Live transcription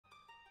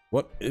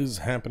What is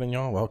happening,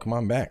 y'all? Welcome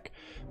on back.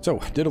 So,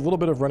 did a little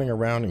bit of running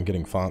around and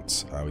getting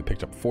fonts. We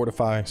picked up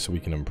Fortify so we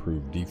can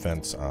improve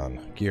defense on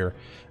gear,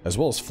 as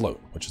well as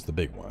Float, which is the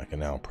big one. I can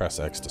now press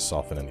X to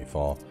soften any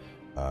fall.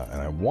 And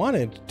I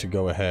wanted to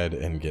go ahead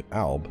and get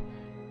Alb,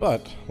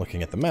 but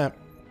looking at the map,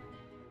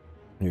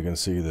 you can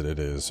see that it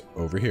is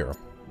over here,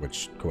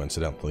 which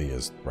coincidentally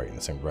is right in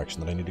the same direction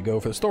that I need to go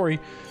for the story.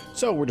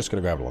 So we're just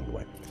going to grab it along the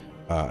way.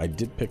 I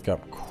did pick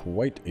up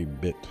quite a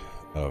bit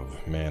of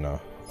mana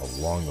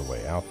along the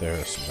way out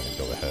there, so I'm going to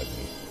go ahead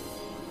and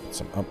get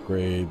some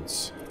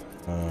upgrades.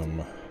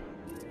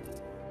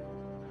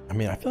 I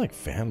mean, I feel like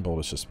Fan Bolt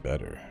is just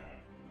better.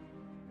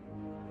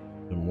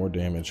 The more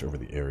damage over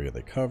the area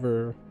they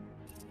cover.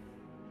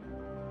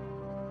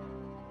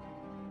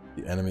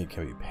 The enemy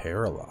can be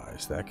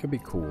paralyzed. That could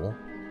be cool.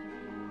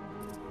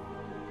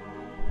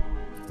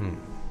 Let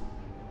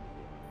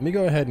me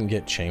go ahead and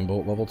get Chain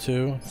Bolt level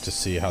 2 to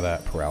see how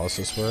that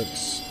paralysis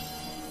works.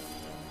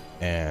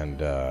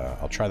 And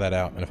I'll try that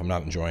out, and if I'm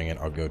not enjoying it,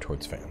 I'll go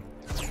towards Fan.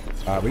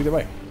 But either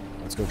way,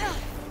 let's go.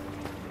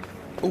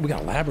 Oh, we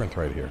got a labyrinth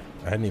right here.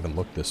 I hadn't even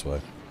looked this way.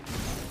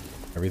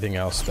 Everything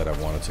else that I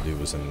wanted to do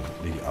was in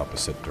the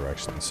opposite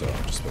direction, so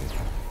I've just been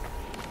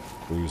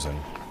cruising.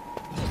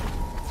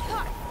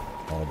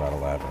 All about a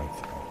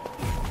labyrinth.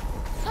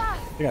 I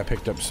think I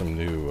picked up some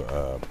new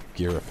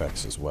gear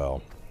effects as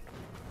well.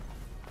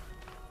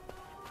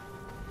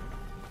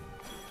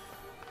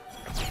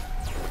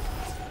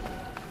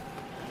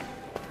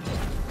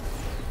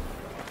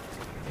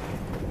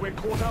 We're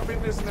caught up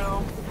in this now.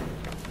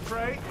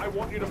 Frey, I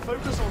want you to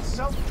focus on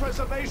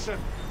self-preservation.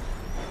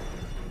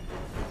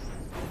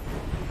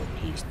 What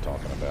he's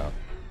talking about.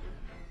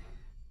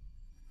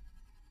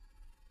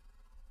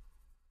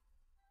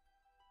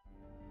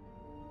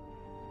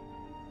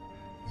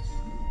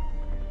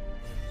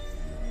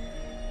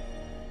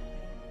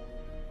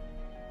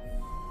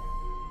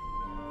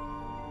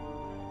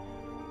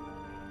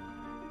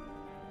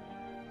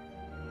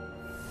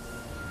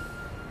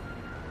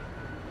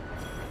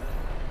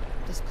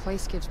 This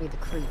place gives me the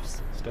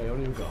creeps. Stay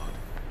on your guard.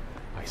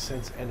 I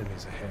sense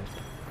enemies ahead.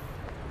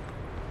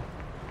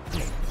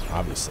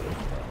 Obviously,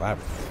 we're a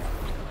labyrinth.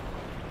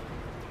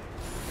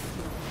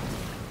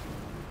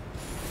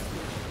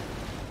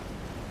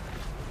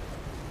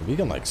 If you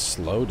can like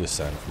slow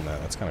descend from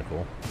that, that's kind of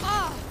cool.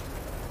 Ah!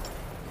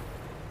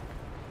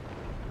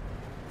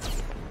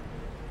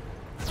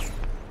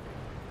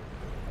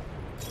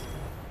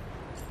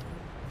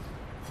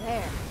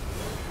 There.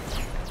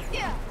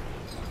 Yeah.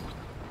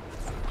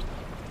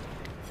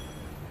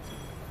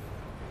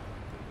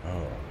 Oh,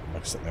 I'm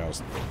like sitting there. I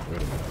was like,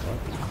 wait a minute, what?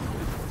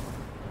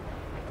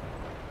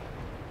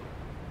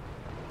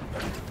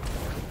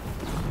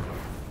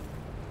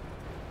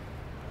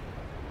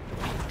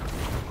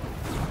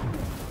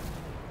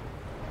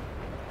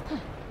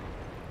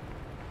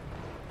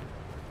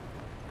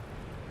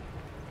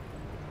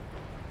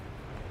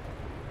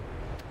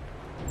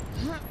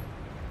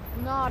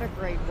 Not a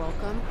great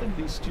welcome. At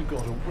least you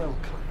got a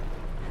welcome.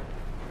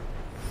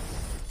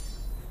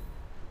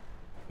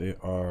 They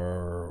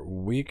are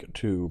weak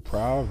to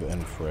Prav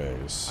and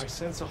Freys. I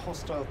sense a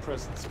hostile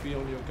presence. Be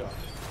on your guard.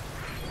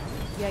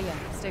 Yeah.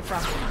 Stay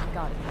frosty.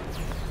 Got it.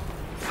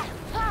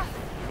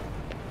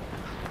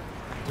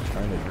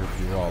 Trying to group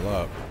you all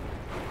up.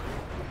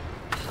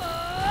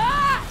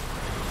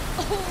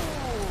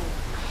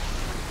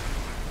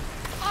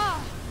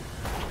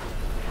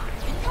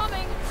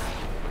 Incoming!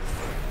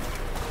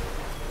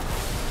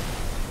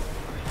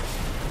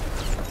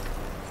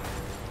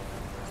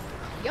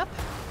 Yup.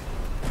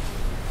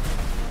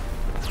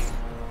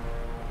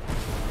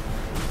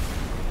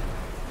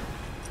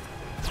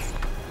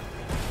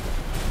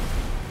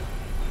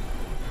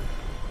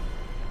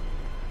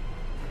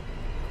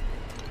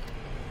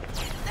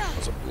 That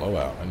was a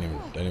blowout. I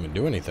didn't even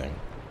do anything.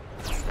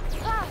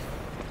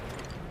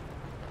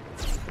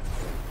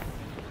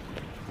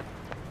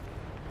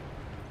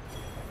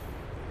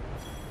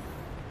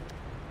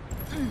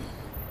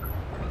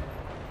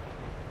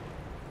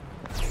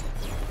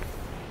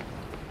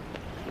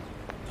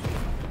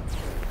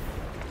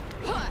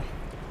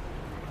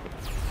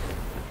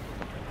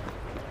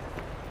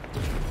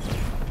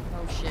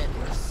 Oh shit,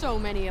 there's so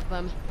many of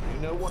them.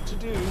 You know what to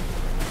do.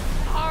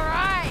 All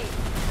right!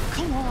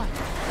 Come on!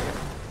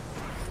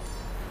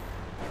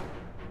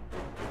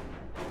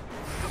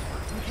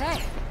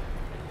 Okay.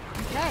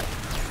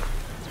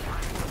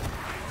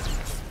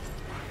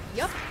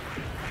 Yup.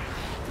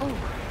 Oh.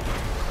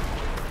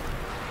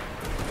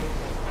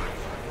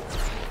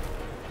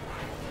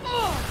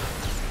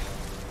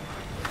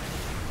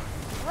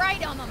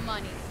 Right on the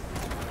money.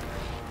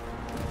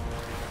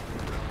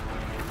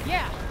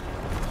 Yeah.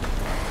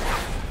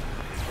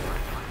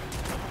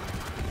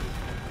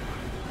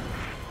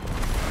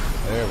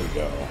 There we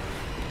go.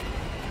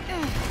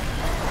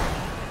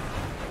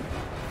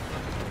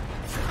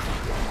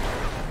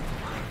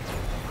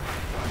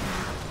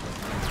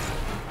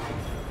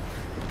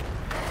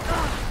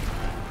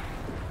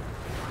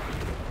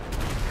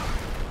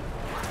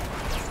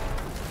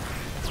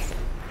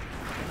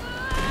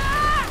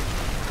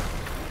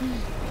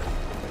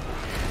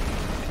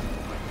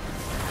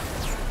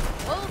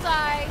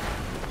 Bullseye!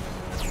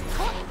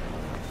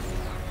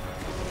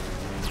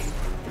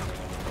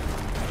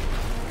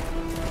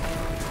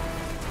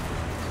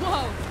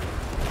 Whoa!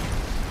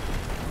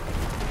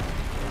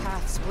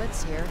 Path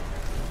splits here.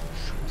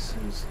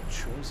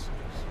 Choices.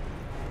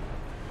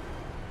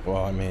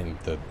 Well, I mean,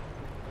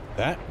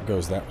 that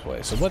goes that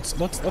way. So let's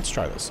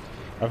try this.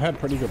 I've had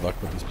pretty good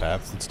luck with these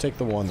paths. Let's take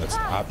the one that's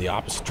the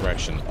opposite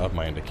direction of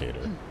my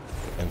indicator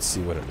and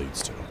see what it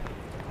leads to.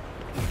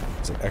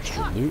 Is it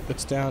extra loot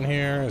that's down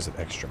here? Is it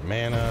extra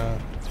mana?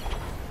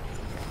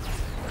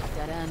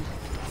 Dead end.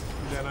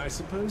 Then I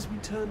suppose we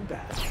turn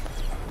back.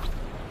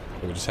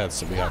 We just had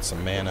we got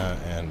some mana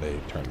and a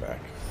turn back.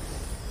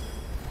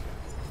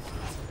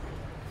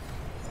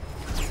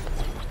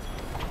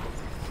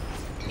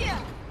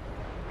 Yeah.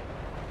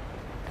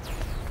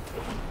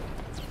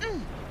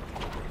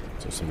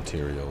 So some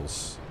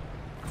materials.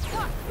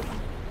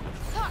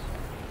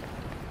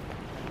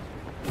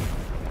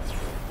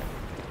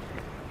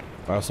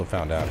 I also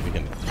found out we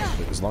can,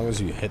 as long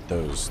as you hit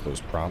those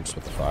prompts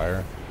with the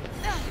fire,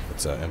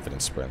 it's an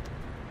infinite sprint.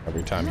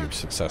 Every time you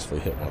successfully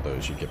hit one of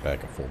those, you get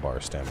back a full bar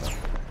of stamina.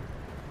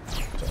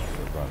 So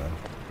we're running.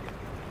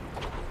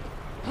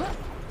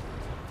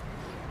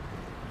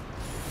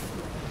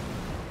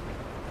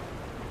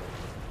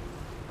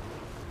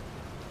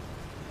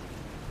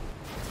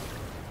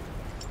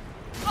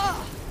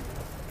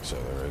 So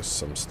there is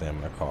some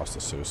stamina cost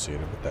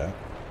associated with that.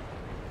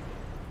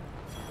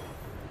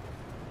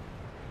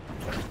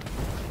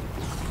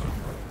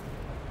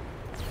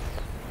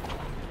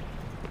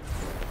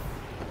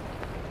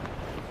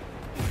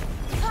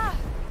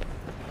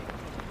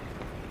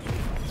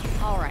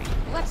 All right,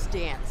 let's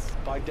dance.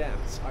 By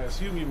dance, I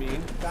assume you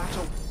mean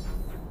battle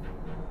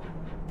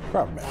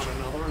Crowd match. one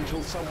another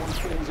until someone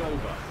falls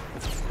over.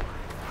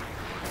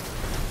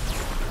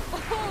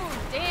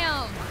 Oh,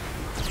 damn!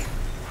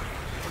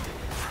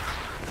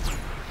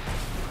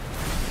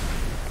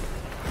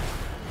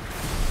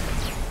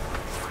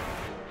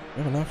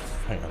 You have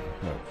enough? Hang on.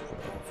 No.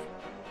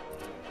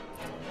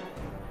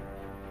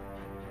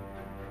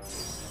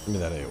 Give me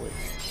that AoE.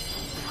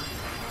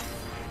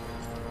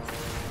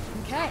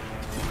 Okay.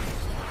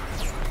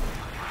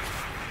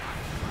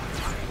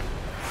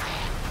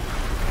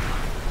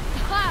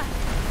 Ha!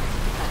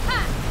 Ha!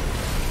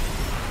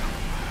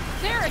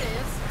 There it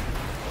is.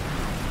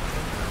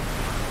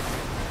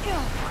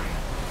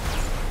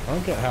 I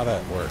don't get how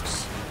that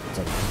works.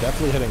 I'm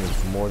definitely hitting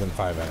more than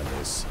 5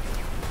 enemies.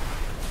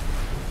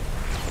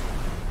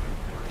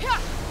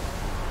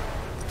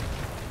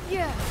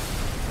 Yeah.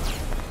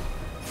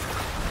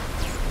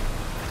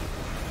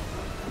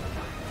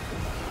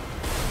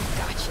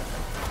 Gotcha.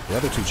 The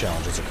other 2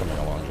 challenges are coming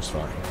along just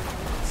fine.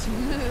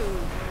 Smooth.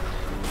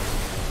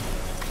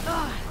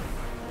 Ah.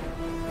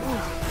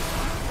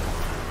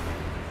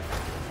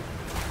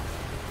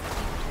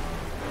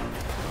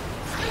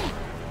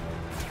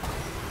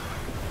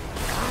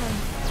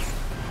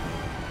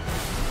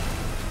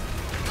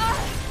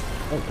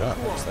 Oh god,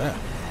 what's that?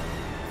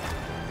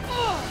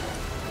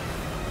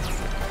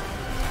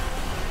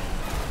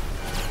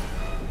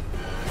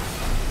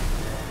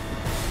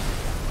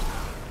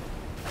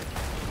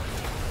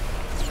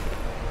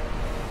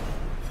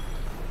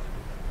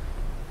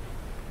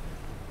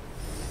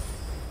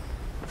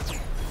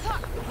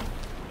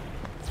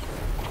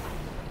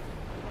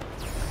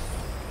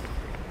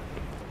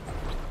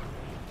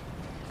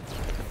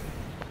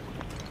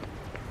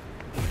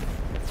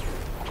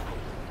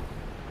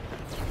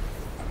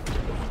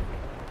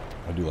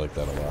 I do like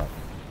that a lot.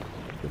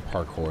 You're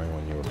parkouring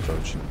when you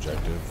approach an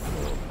objective.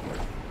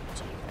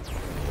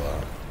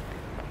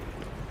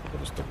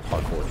 Just the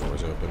parkour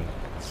doors open.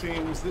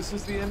 Seems this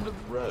is the end of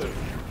the road.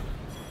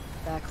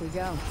 Back we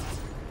go.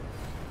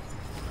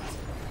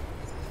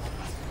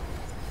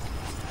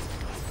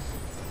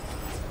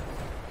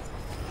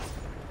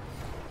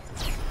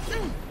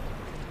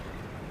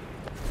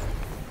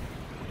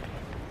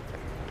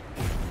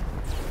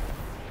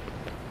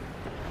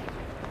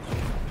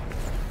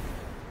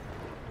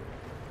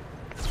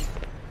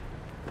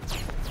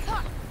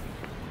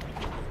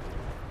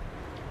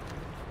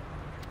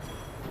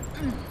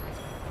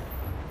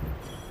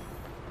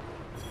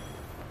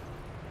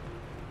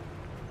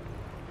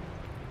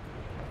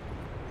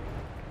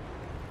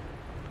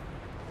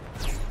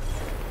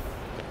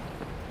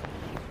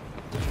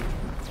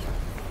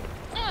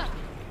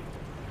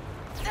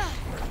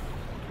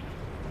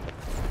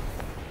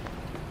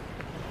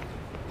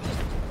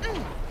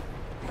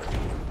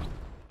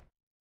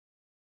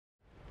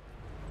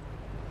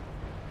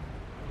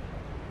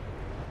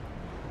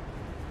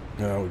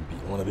 No, we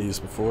beat one of these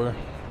before.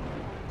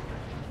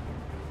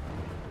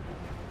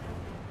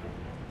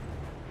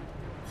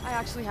 I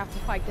actually have to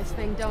fight this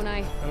thing, don't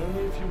I?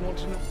 Only if you want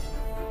to know.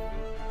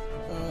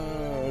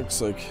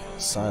 Looks like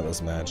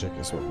Silas magic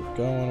is what we're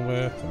going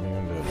with. I'm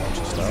going to do a bunch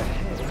of stuff.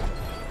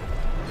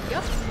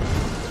 Yep.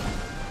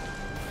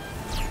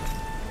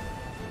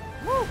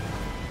 Woo!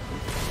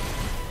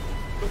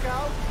 Look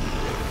out!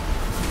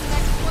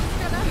 Next one's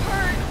gonna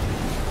hurt.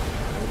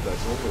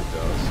 normally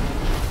does.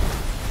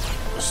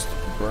 Just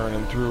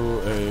burning through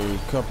a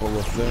couple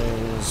of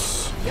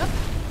things. Yep.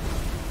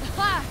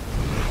 Ha!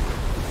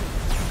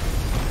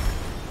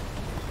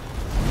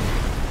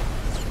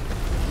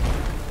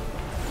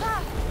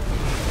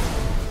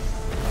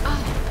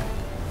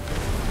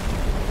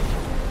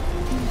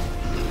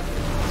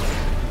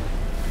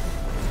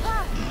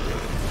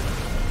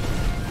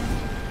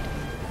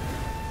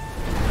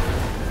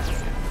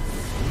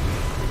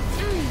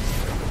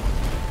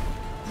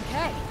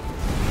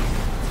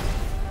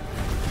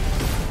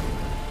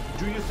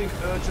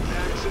 Urgent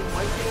action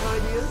might be an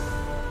idea?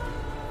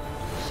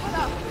 Shut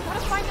up!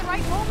 Gotta find the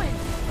right moment!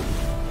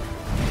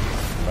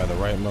 By the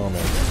right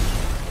moment,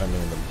 I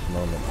mean the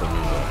moment for me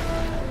to...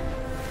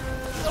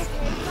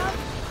 Okay, Bob?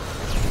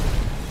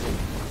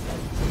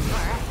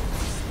 Alright.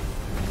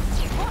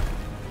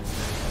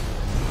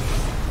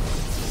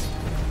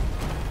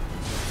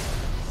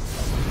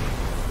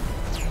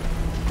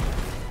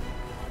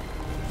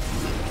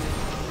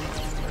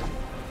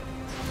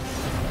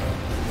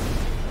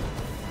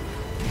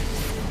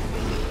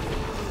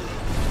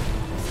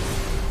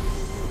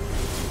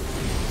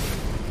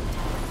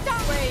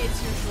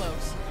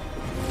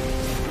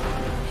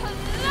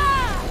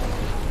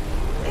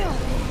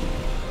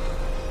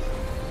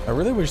 I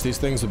really wish these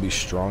things would be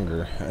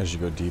stronger as you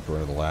go deeper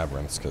into the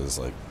labyrinths, because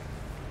like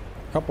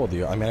a couple of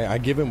the, I mean, I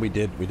given we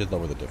did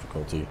lower the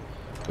difficulty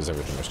because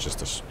everything was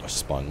just a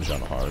sponge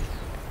on hard,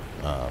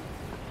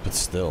 but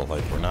still,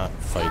 like, we're not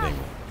fighting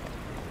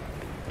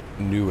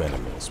new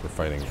enemies, we're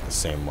fighting the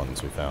same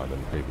ones we found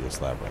in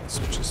previous labyrinths,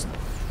 which is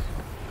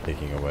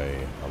taking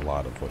away a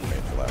lot of what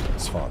made the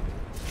labyrinths fun.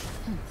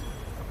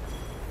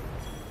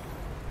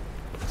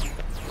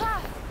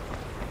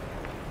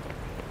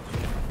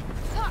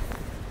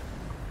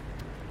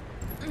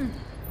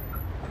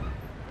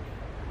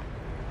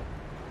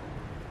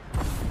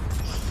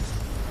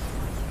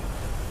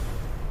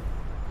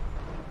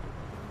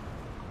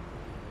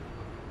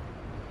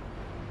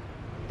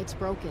 It's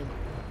broken.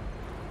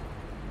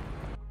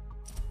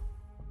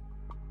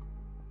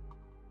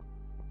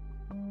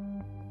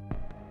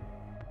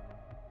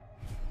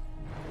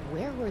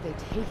 Where were they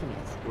taking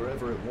it?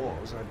 Wherever it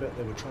was, I bet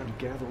they were trying to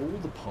gather all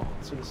the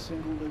parts in a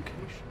single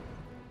location.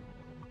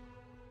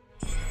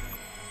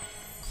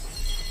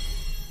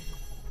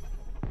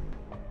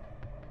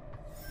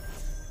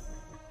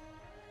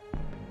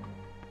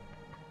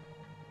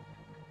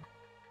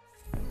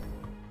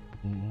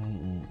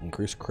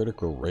 Increase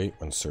critical rate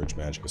when surge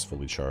magic is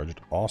fully charged.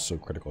 Also,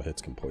 critical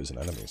hits can poison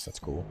enemies. That's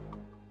cool.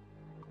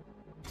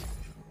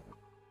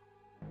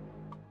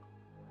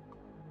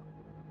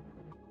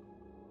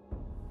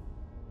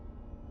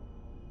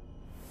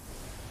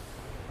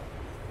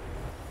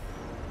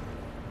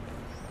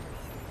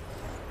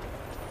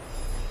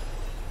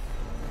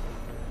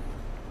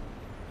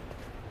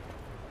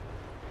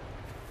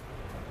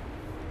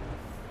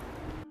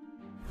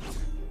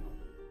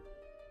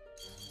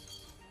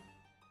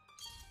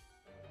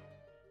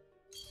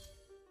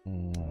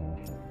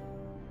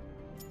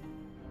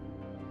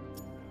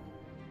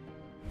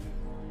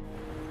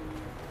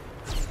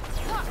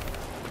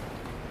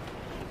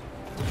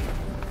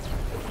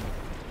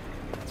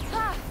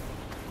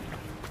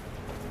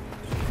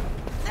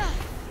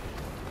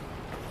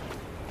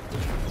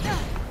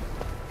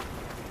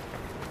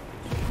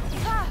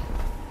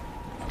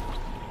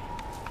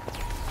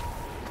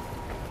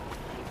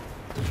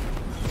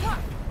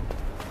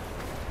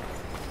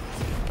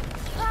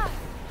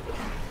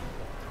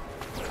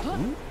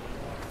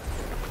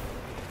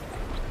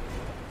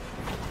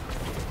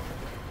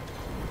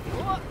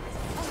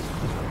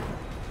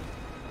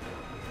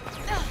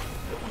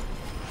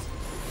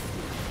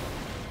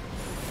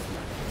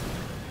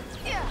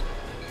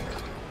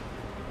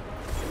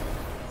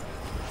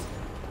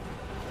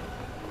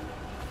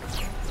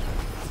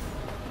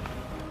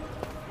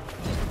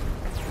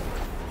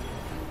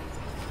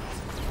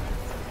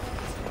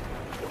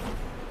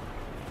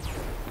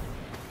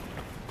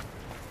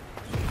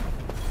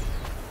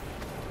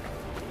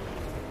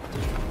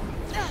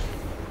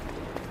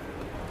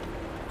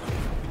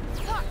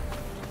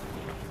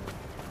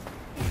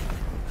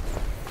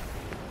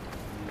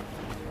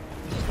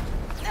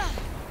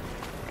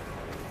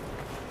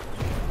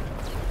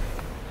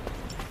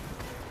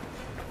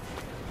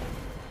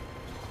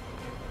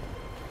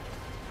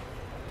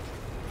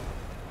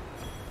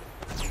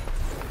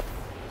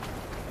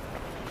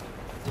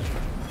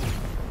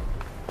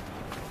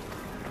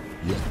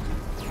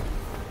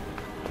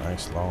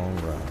 Long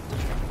run.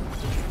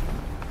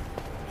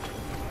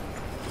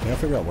 I gotta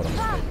figure out what I'm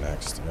gonna make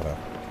next. I gotta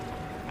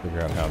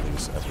figure out how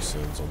these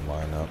episodes will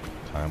line up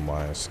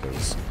time-wise,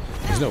 because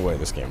there's no way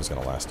this game is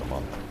gonna last a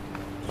month.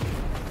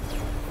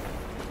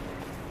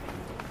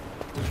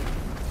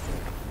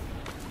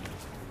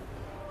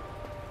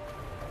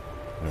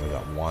 And we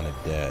got Wanted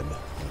Dead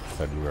on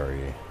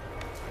February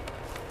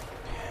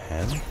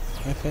 10th,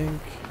 I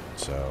think.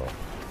 So.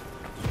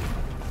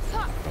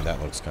 And that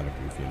looks kind of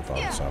goofy and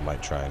fun, so I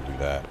might try and do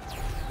that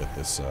with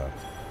this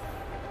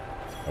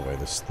That way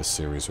this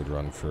series would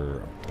run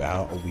for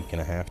about a week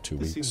and a half, 2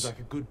 weeks. This seems like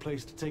a good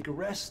place to take a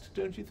rest,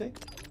 don't you think?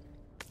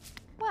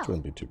 Well,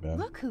 Wouldn't be too bad.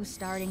 look who's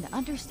starting to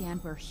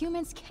understand where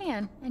humans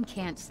can and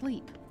can't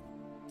sleep.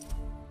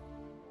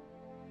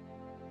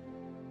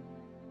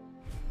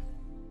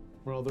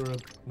 Rather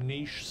a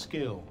niche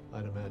skill,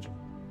 I'd imagine.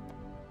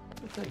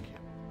 But thank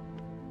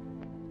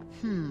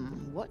you.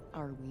 What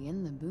are we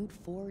in the mood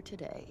for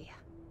today?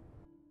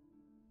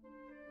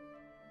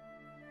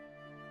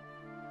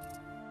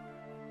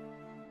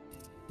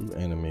 Two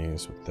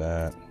enemies with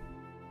that.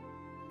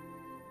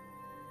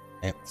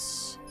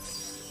 Ants.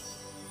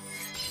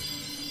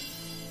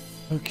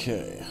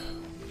 Okay,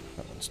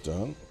 that one's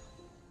done.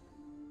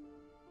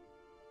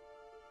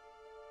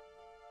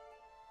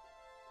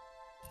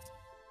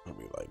 What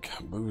do we like?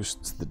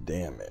 Boosts the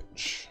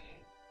damage.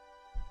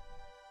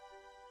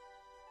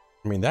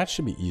 I mean, that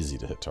should be easy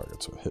to hit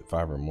targets with. Hit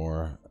 5 or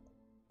more.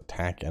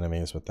 Attack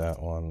enemies with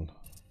that one.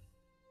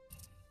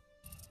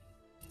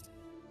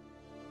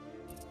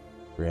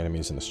 3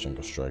 enemies in a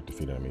single strike.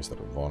 Defeat enemies that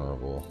are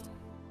vulnerable.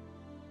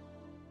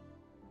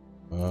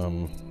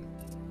 Remove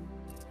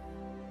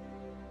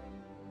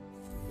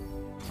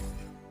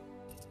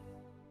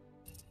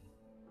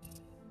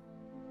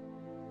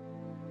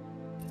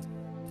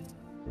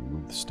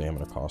the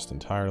stamina cost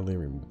entirely.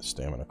 Remove the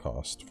stamina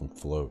cost from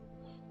float.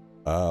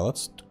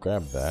 Let's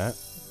grab that.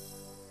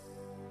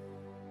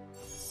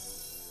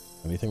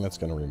 Anything that's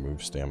going to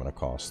remove stamina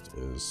cost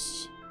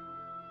is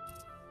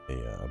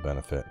a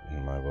benefit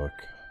in my book.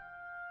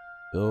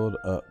 Build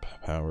up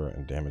power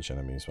and damage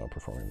enemies while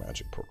performing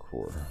magic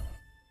parkour.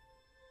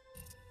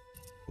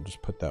 We'll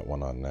just put that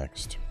one on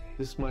next.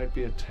 This might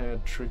be a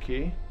tad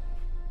tricky.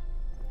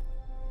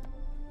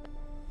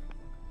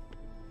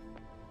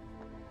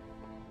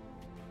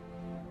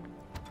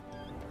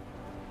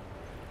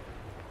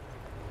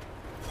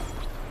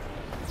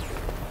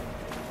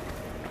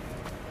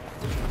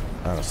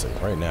 Honestly,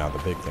 right now the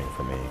big thing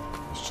for me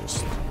is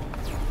just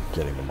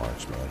getting the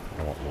march, man.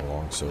 I want more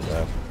long so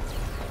bad.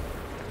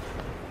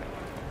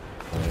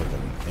 More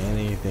than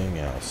anything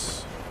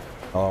else.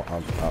 Oh,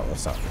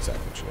 that's not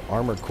exactly true.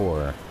 Armored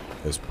Core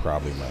is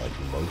probably my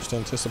most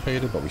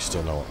anticipated, but we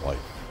still know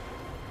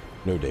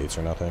no dates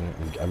or nothing.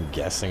 I'm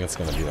guessing it's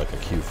gonna be like a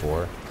Q4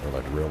 or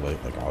like real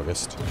late, like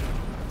August.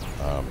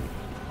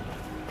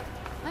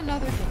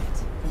 Another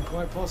date. And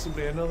quite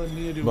possibly another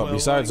near-to-well. But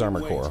besides lying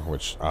Armored in Core, wait.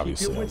 which Keep your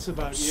obviously wits I'm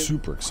about you.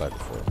 super excited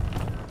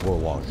for, War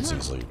Long is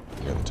easily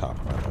near the top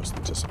of my most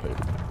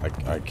anticipated.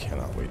 I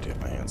cannot wait to get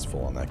my hands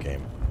full on that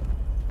game.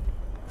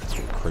 It's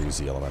a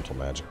crazy elemental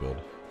magic build.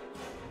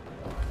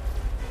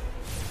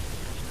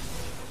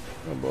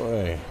 Oh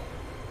boy.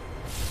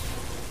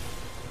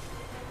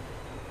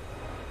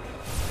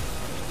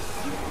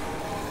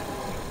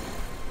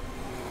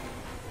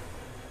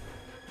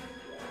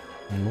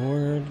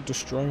 More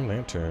destroying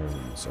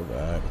lanterns.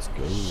 Alright, let's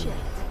go. Shit.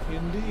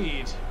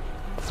 Indeed.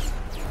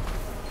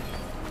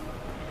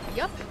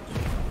 Yup.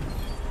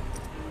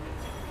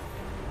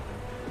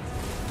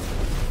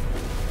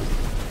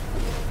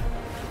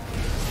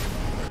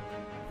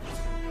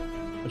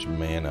 Which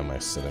man am I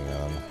sitting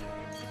on?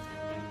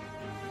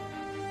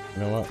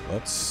 You know what?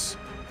 Let's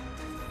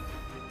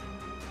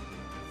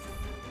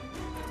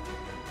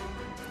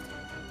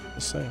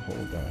say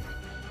hold back.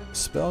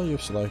 Spell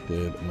you've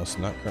selected must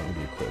not currently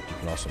be equipped. You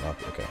can also not.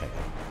 Okay, hang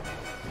on.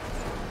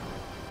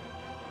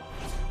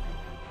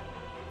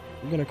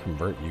 I'm gonna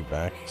convert you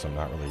back because I'm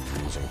not really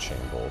using Chain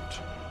Bolt,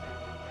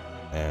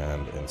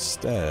 and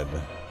instead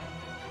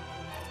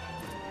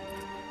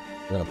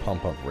we're gonna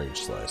pump up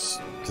Rage Slice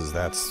because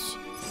that's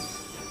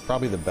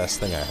probably the best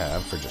thing I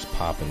have for just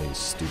popping these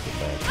stupid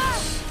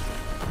lanterns.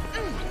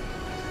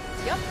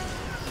 Yup.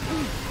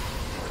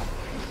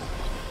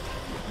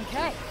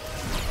 Okay.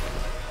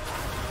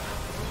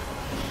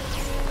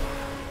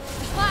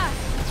 Flash.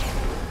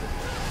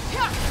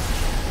 Yeah.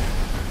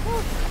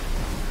 Woo.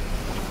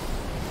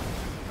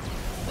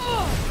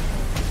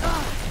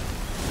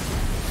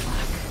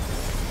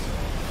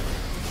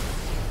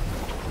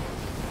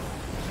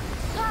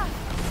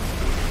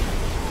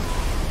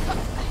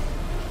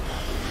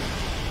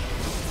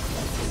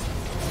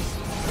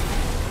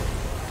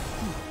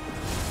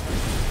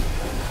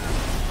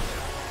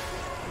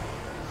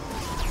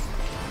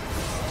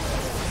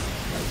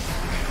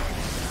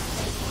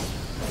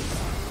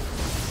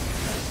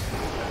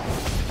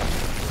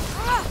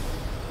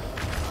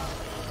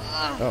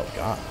 Oh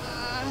god.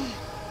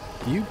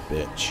 You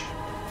bitch.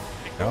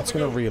 Now it's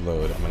gonna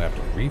reload. I'm gonna have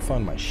to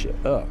refund my shit.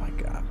 Oh my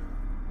god.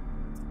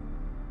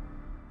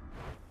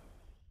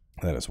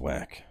 That is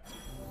whack.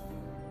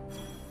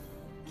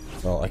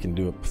 Well, I can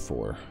do it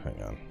before.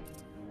 Hang on.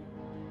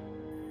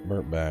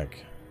 Convert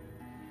back.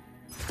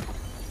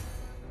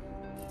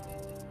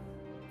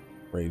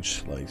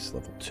 Rage Slice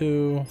level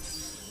 2.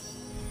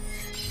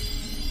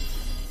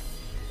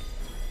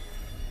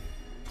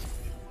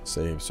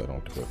 Save so I don't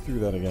have to go through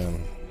that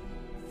again.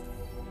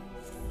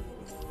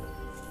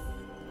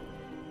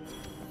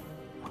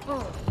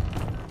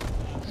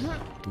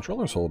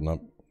 Controller's holding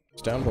up.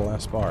 It's down to the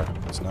last bar.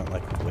 It's not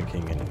like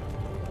blinking and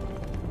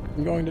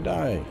I'm going to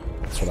die.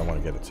 That's what I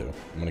want to get it to.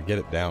 I'm going to get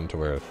it down to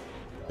where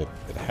it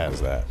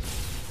has that.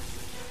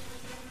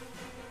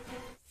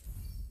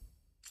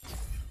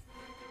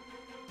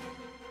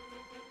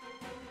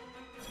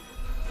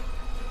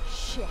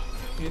 Shit.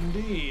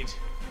 Indeed.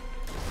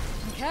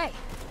 Okay.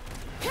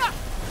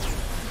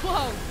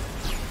 Whoa.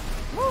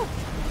 Woo.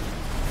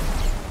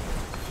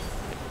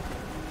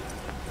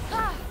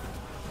 Ah.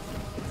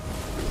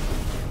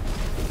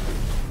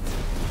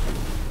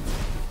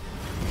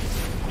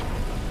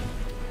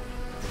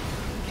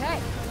 Okay.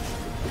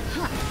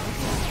 Huh.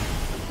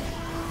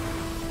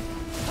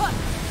 Huh.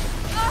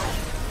 Ah.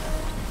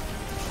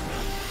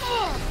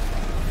 Oh.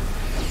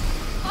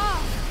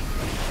 Ah.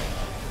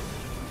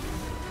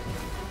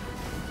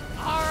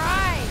 All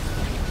right.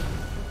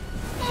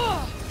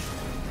 Oh.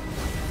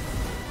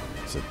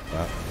 Is it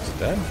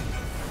dead?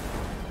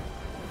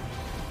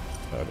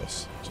 Oh, it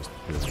is. Just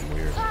feeling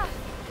weird. Ah.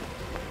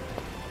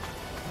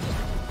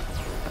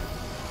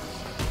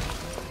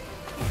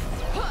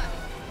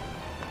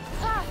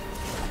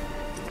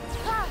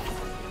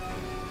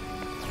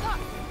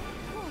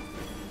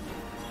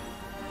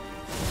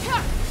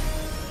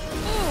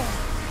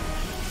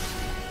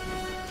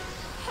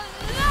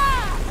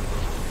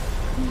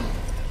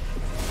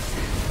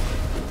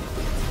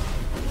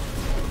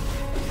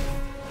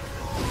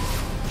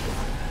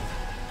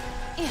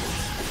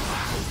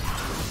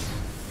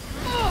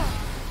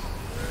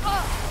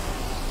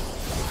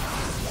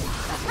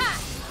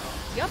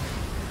 Yup.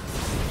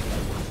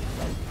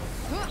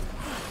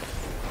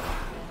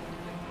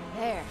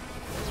 There.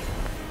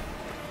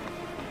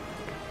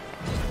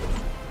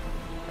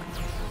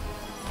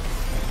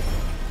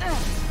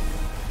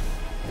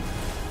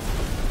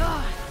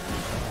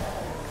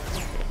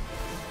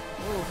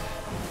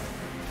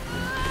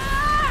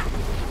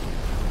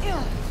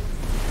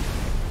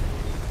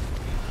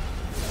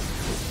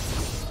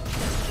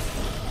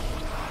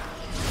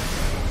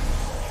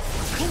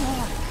 Come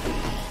on.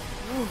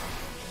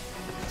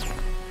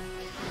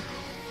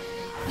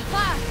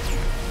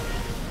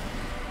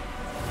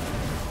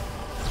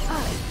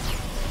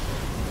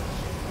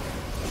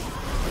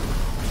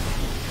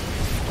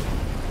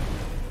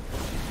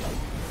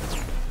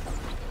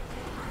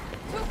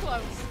 Too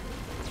close.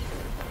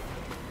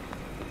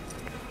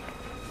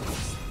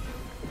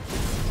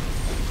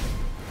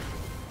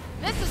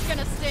 This is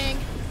gonna sting.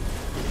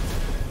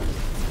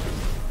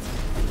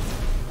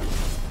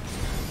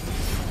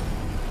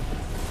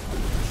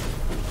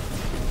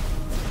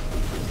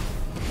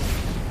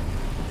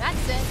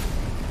 That's it.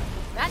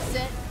 That's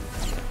it.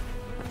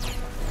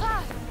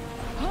 Ah.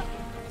 Huh.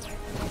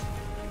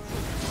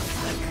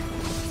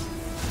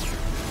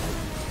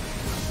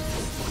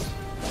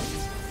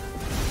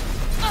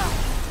 Ah.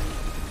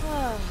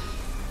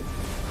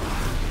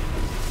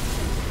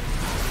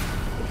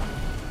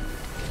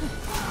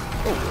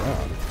 Oh,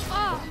 wow.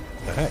 Ah.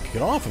 What the heck?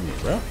 Get off of me,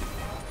 bro.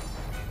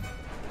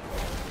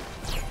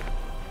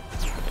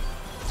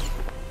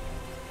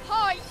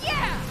 Oh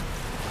yeah!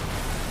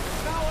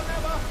 Now or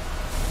never.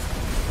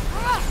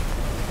 Ah.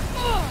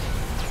 Ah.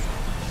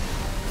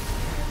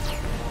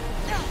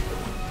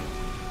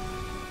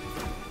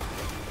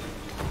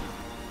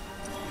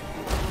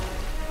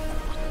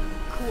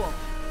 Cool.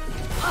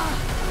 Ah.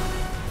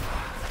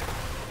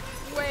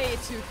 Way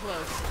too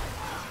close.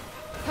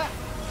 Ha.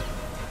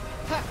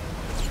 Ha.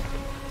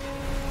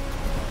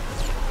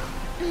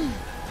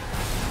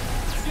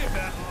 Give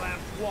that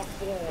lamp what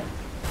for.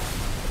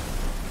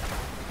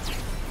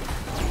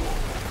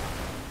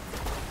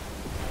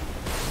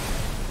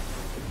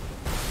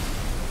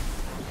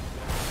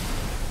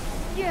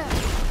 Yeah.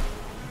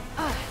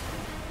 Ah.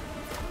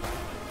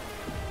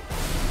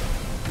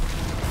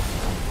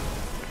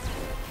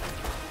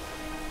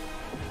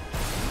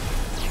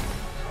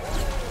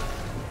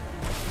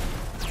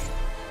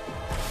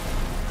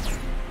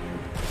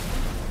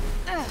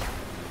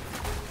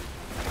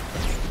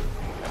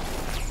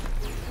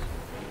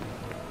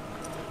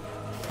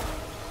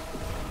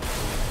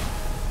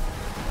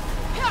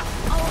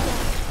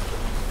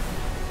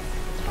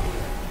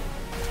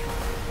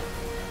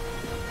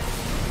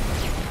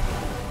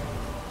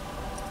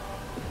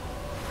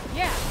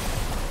 Yeah.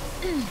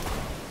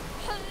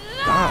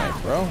 Die,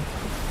 bro.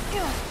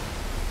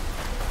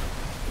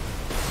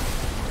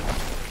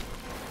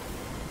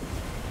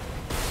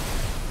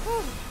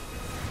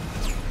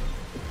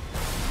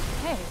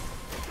 Hey.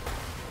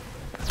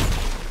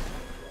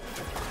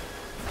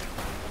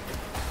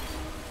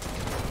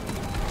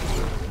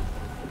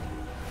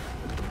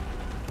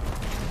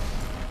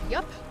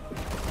 Yup.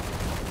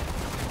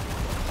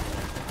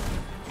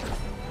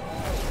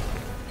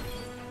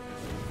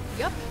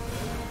 Yup.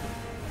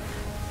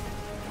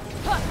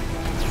 Huh.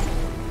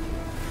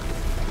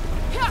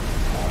 Yeah.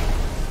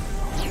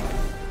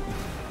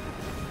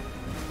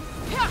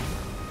 Yeah.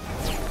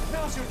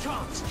 Now's your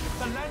chance.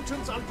 The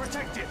lantern's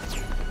unprotected.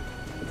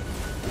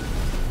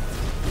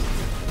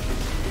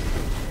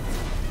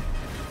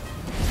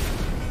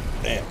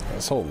 Damn,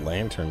 this whole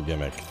lantern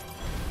gimmick.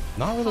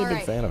 Not really a big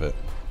Alright. fan of it.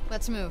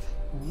 Let's move.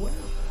 Well,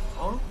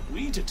 aren't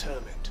we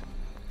determined?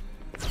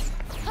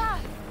 Ha!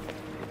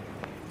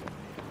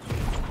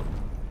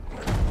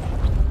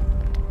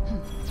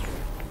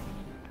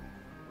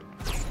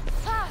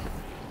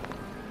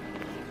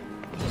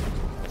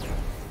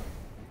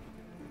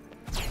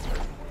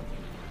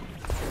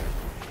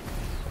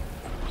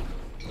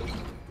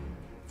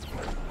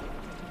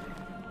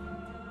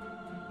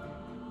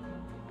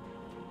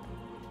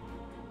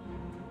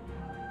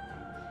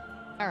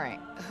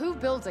 Alright, who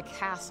builds a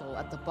castle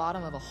at the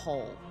bottom of a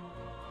hole?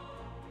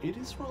 It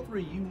is rather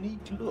a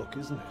unique look,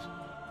 isn't it?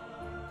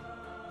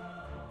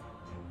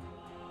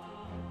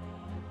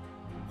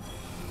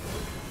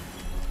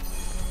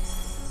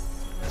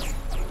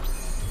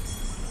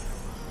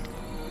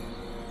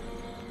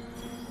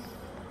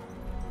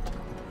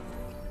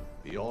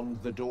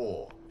 Beyond the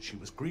door, she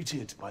was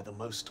greeted by the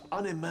most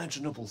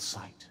unimaginable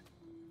sight.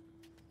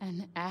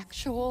 An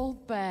actual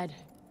bed.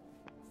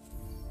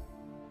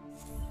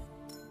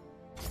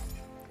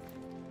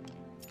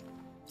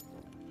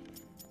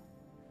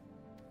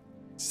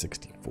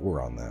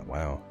 $64 on that,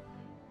 wow.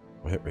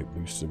 Hit rate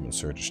boosted when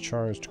surge is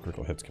charged.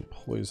 Critical hits can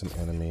poison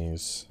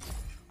enemies.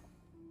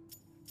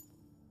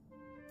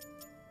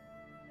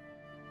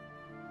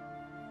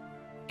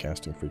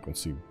 Casting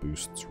frequency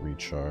boosts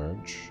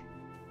recharge.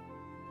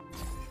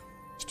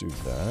 Let's do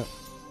that.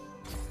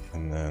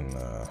 And then,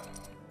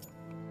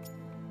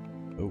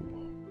 oh.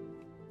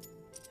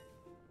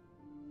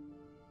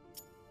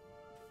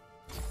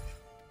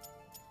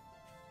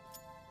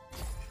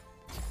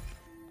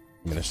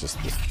 I mean, it's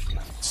just the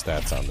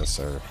stats on this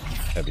are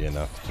heavy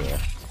enough to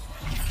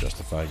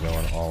justify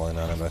going all in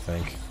on it, I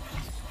think.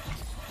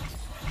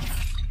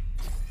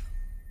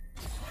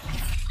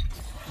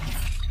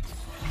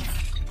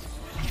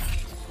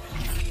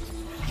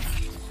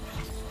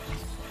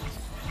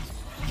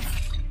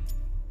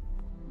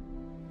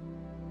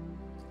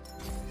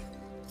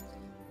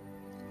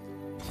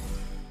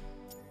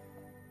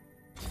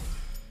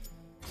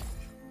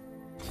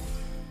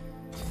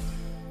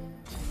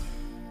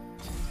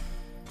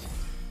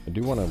 I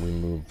do want to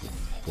remove the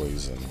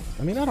poison.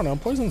 I mean, I don't know.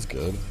 Poison's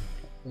good.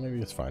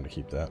 Maybe it's fine to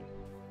keep that.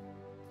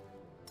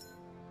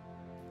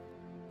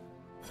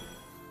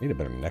 Need a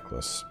better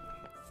necklace.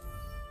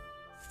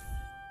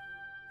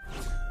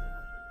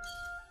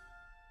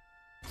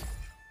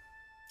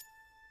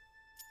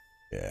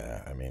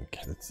 Yeah, I mean,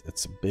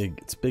 it's a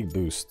big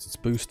boost. It's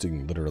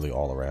boosting literally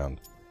all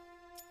around.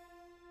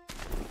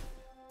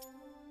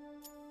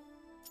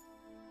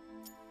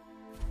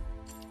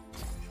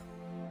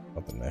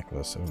 About the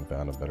necklace, I haven't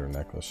found a better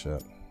necklace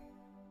yet.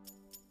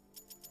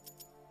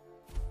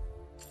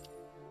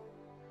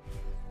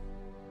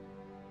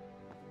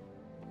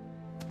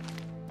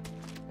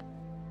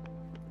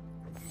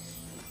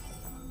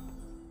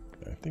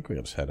 I think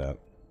we'll just head out.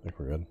 I think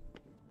we're good.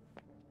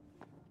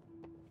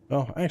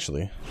 Oh,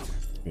 actually,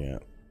 yeah.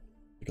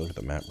 Take a look at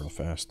the map real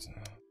fast.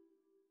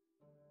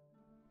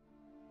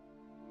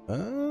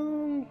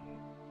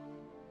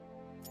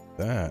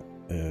 That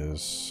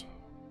is.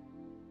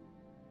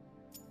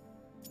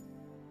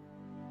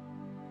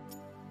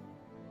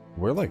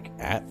 We're like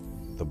at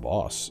the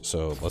boss,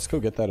 so let's go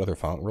get that other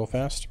font real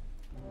fast.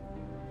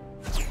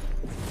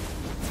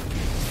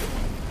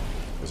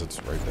 Because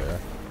it's right there.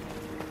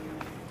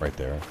 Right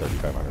there,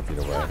 3,500 feet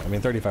away. I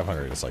mean,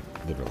 3,500 is like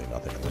literally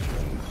nothing in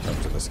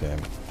terms of this game.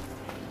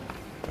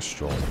 A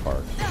stroll in the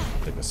park.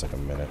 Take us like a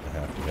minute and a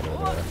half to get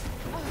over there.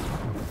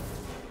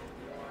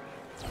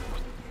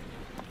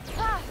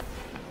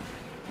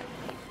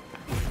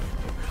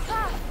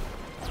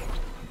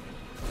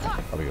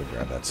 Probably go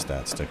grab that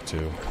stat stick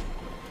too.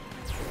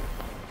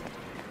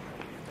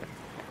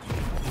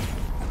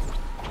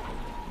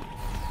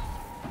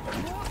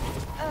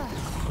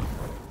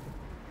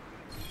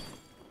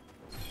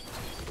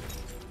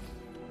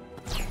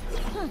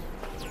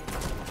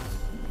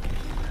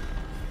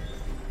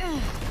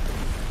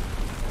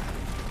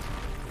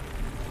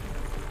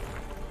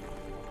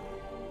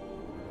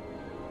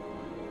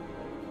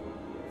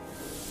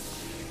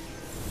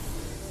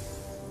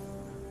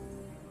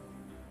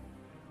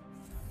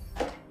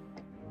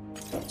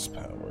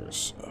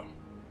 Powers.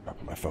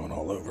 Dropping my phone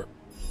all over.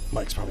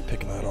 Mike's probably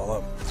picking that all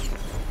up.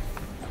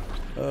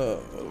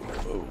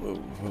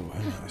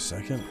 Hang on a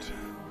second.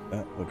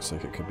 That looks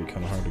like it could be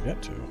kind of hard to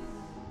get to.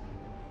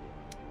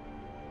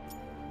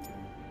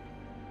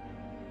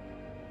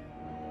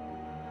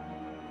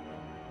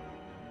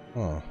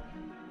 Huh.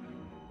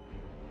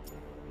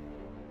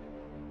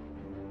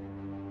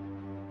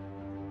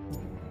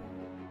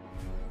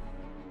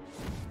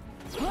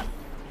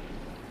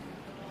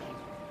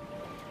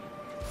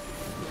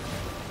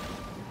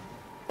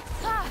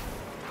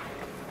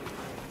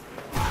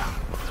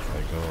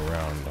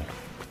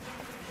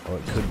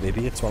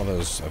 Maybe it's one of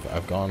those.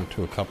 I've gone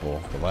to a couple.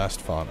 The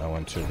last font I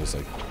went to was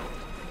like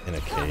in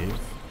a cave.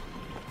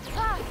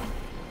 I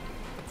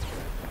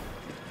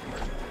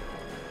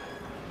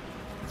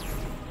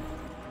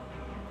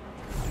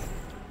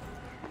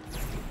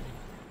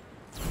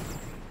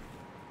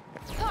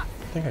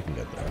think I can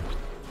get there.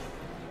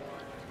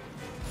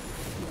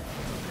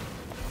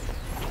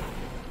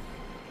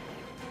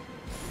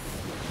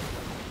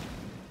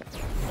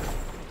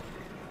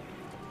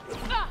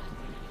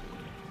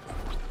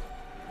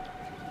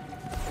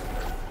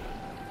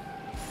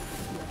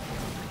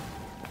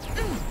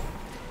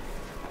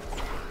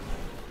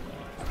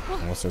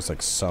 Unless there's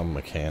like some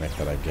mechanic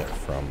that I get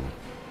from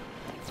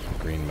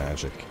green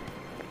magic.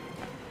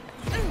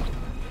 I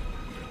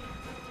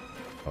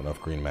don't know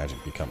if green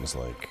magic becomes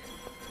like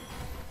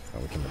Now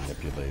we can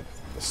manipulate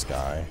the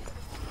sky.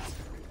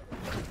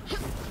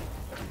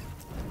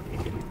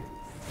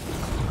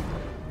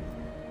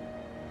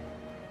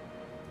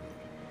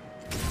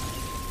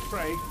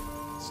 Frey,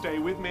 stay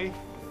with me.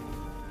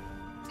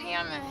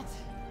 Damn it.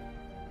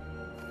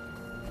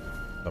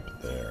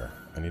 Up there.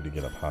 I need to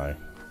get up high.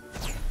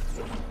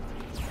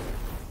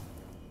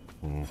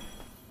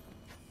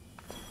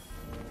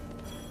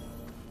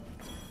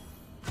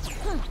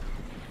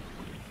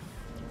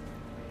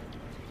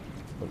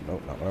 Oh, no,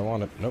 not what I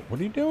wanted. Nope, what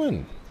are you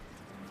doing?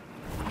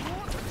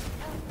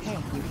 Hey,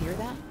 you hear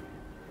that?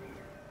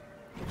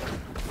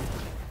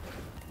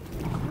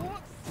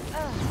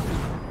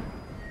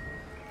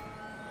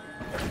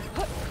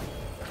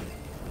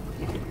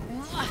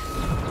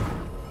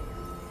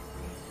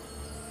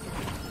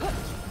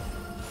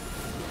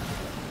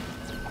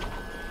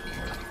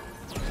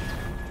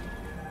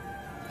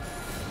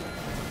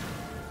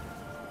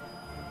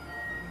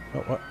 Oh,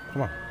 what?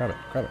 Come on, grab it,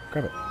 grab it,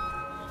 grab it.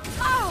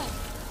 Oh!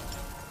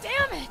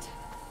 Damn it!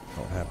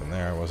 What happened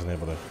there? I wasn't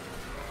able to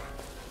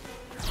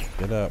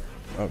get up.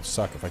 Oh, it'd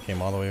suck if I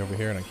came all the way over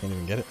here and I can't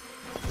even get it.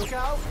 Look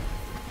out!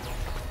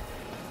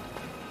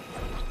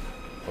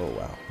 Oh,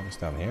 wow. What's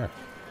down here?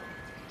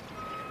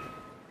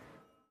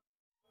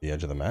 The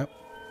edge of the map?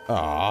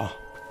 Ah,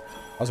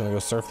 I was gonna go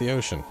surf the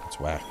ocean. It's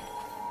whack.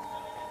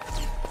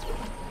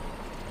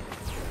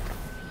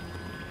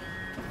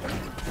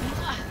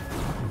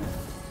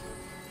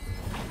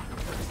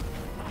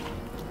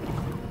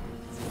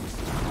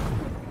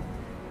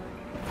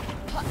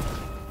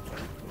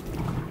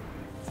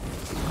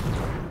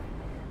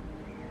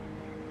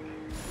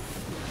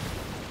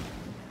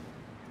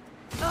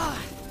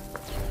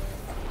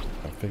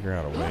 Figure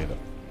out a way to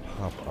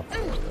pop up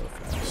there real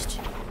fast.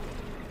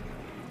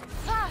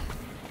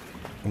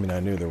 I mean, I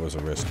knew there was a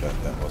risk that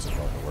that wasn't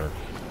going to work.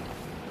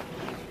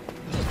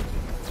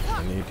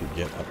 I need to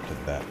get up to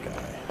that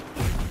guy.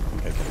 I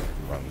think I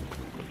can run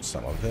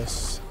some of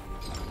this.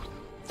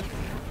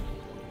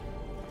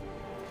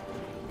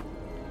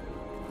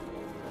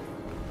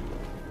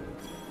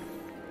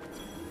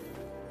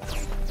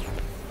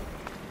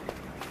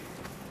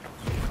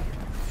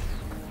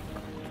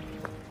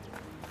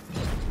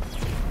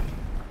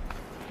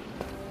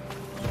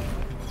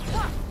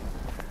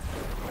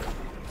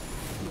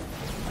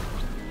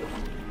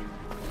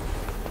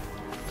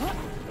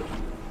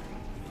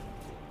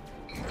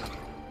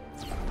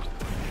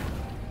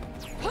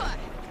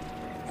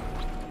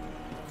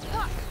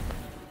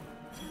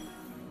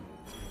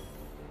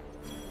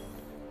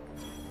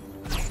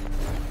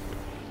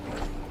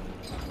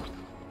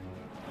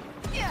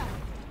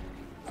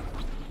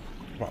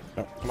 Come on,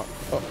 no, come on.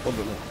 Oh,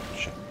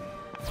 shit.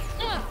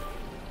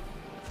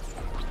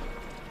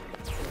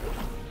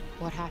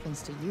 What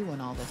happens to you when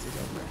all this is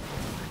over?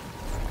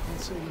 I'll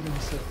say you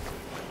yourself.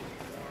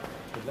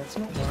 But let's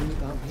not worry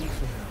about me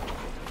for now.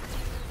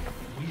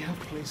 We have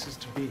places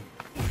to be.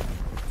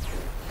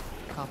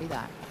 Copy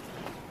that.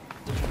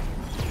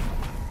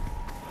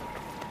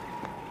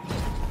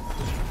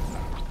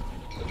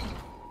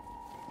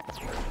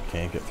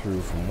 Can't get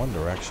through from one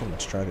direction.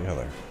 Let's try the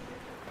other.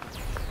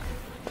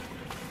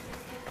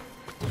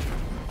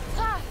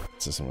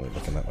 This isn't really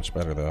looking that much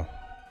better, though.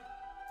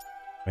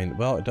 I mean,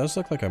 well, it does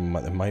look like it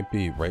might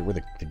be right where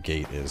the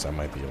gate is. I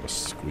might be able to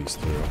squeeze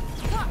through.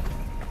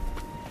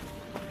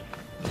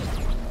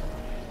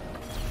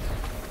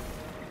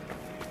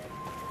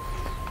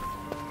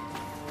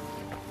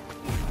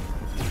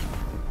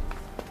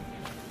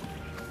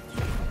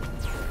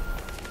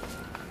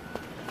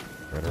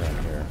 Right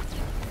around here.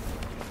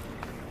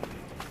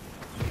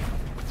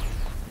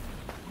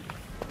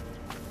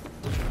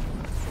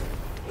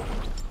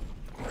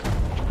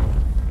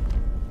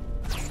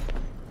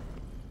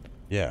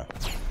 Yeah.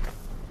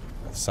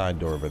 That side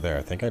door over there.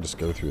 I think I just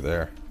go through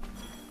there.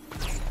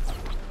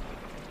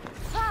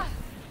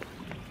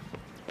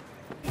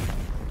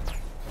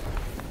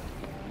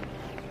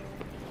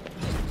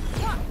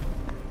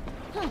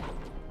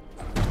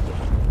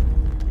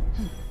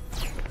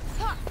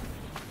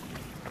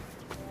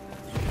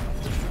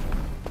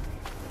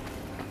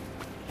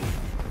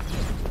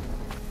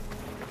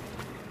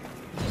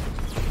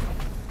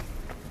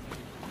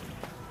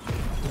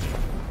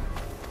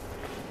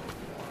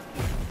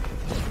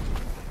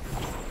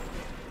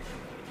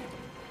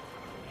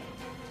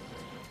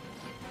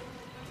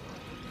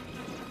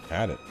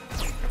 Had it.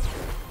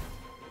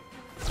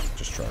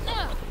 Just try to run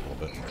up a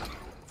little bit.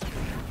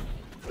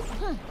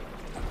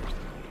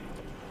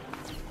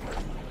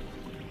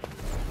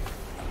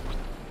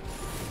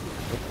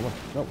 Oh, come on.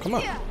 No, come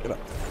on. Get up.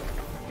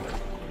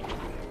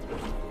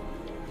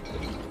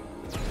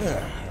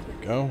 There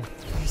we go.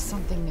 There's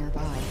something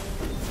nearby.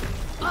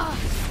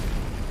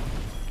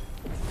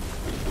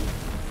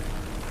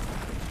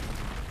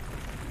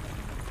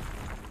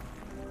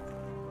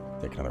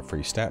 Take on a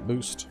free stat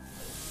boost.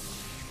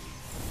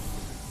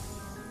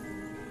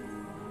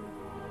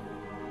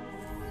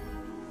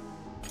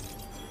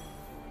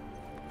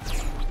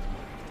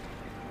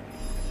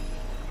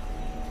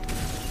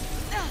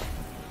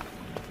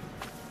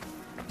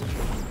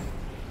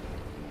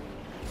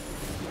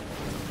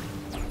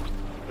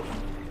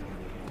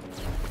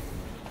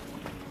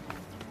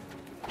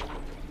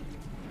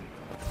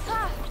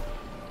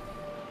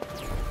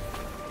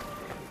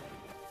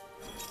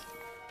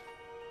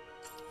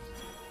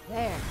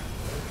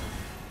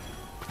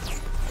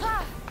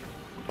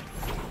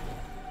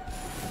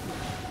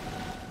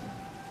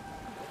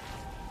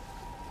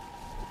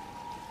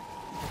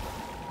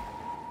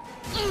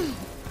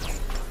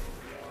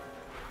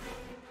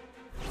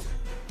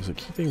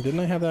 thing, didn't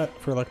I have that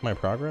for like my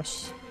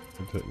progress?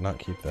 Or did it not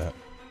keep that?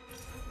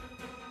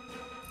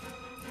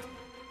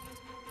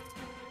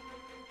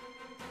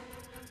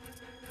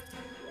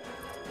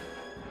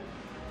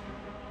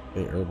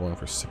 Stay airborne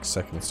for 6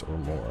 seconds or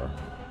more.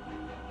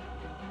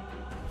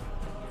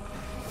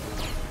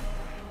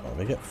 Oh,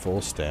 they get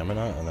full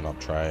stamina and then I'll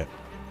try it.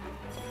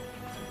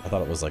 I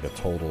thought it was like a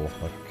total,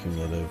 like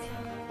cumulative.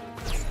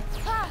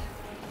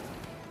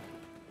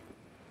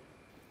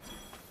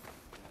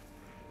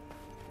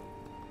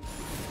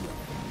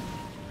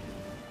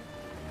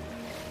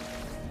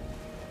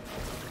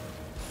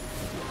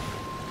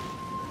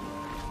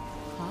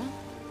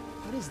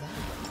 What is that?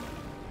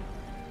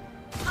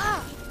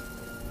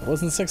 It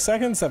wasn't 6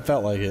 seconds, that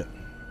felt like it.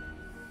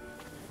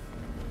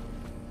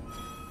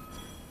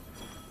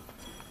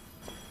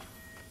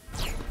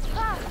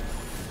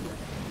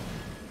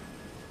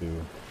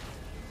 Two,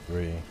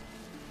 3,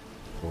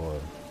 4,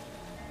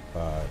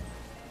 5,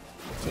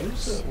 You 6.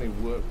 certainly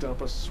worked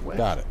up a sweat.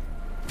 Got it.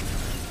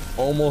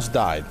 Almost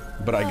died,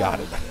 but I got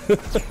it.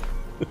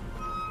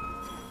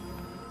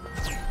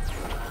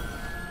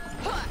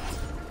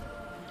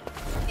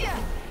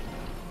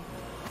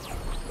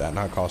 That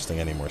not costing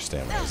any more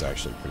stamina is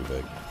actually pretty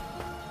big.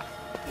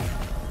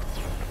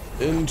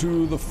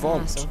 Into the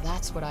font. So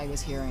that's what I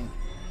was hearing.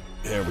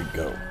 There we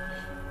go.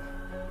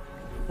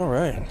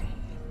 Alright.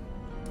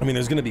 I mean,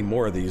 there's going to be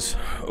more of these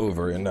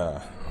over in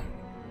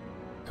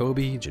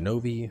Kobe,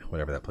 Genovi,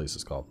 whatever that place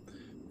is called.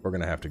 We're going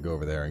to have to go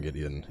over there and get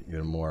even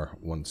more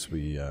once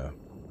we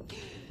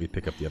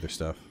pick up the other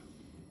stuff.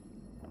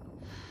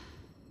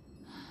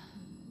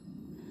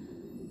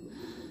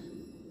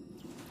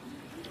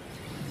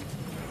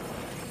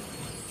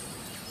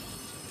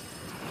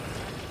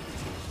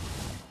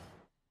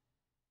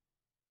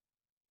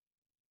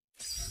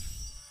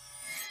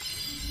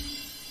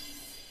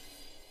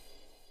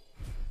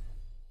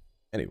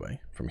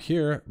 Anyway, from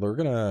here, we're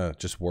gonna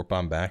just warp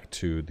on back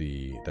to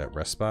that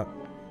rest spot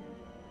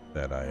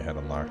that I had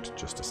unlocked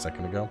just a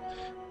second ago.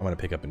 I'm gonna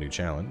pick up a new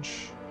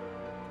challenge.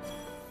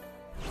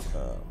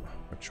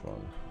 Which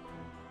one?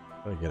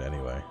 What did I get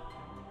anyway?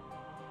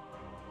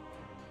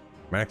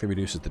 Dramatically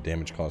reduces the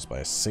damage caused by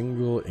a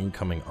single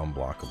incoming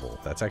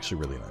unblockable. That's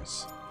actually really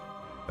nice.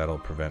 That'll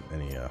prevent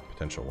any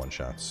potential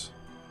one-shots.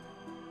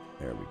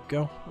 There we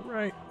go.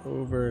 Right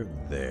over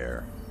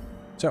there.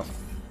 So,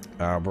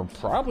 we're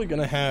probably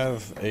going to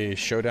have a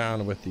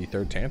showdown with the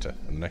third Tanta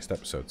in the next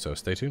episode, so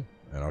stay tuned,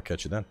 and I'll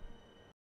catch you then.